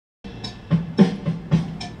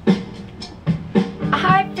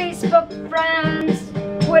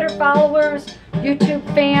followers, YouTube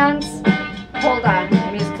fans. Hold on,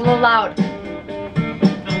 the music's a little loud.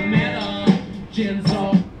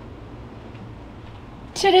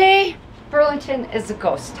 Today, Burlington is a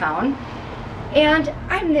ghost town, and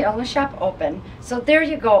I'm the only shop open. So there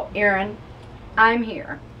you go, Erin. I'm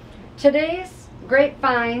here. Today's great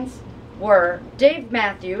finds were Dave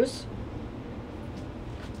Matthews,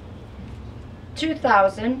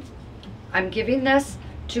 2000. I'm giving this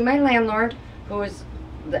to my landlord, who is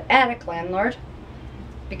the attic landlord,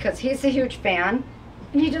 because he's a huge fan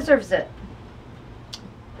and he deserves it.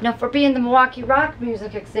 Now, for being the Milwaukee rock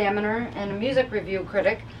music examiner and a music review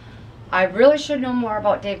critic, I really should know more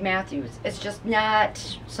about Dave Matthews. It's just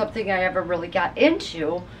not something I ever really got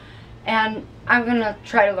into, and I'm gonna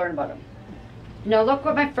try to learn about him. Now look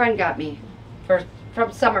what my friend got me from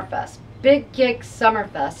Summerfest. Big Gig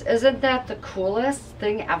Summerfest. Isn't that the coolest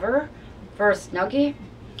thing ever for a Snuggie?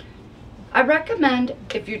 I recommend,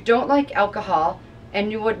 if you don't like alcohol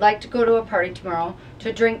and you would like to go to a party tomorrow,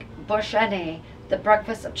 to drink Bush NA, the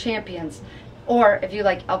Breakfast of Champions. Or if you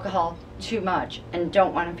like alcohol too much and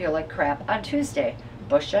don't want to feel like crap on Tuesday,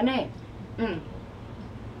 Bush NA.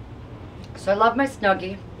 So I love my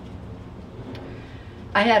Snuggie.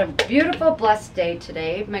 I had a beautiful, blessed day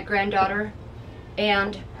today. My granddaughter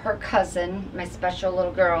and her cousin, my special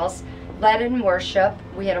little girls, led in worship.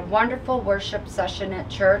 We had a wonderful worship session at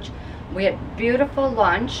church. We had beautiful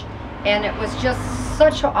lunch, and it was just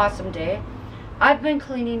such an awesome day. I've been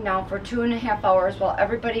cleaning now for 2.5 hours while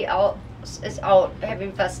everybody else is out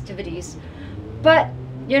having festivities. But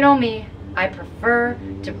you know me, I prefer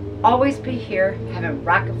to always be here having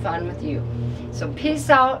rockin' fun with you. So peace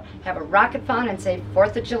out, have a rockin' fun, and say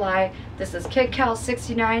 4th of July. This is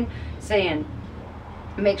Kidkel69 saying,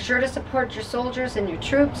 make sure to support your soldiers and your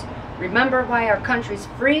troops. Remember why our country's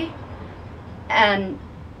free, and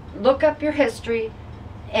look up your history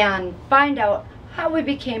and find out how we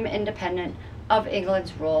became independent of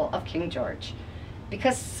England's rule of King George.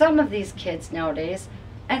 Because some of these kids nowadays,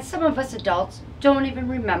 and some of us adults, don't even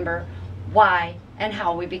remember why and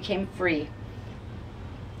how we became free.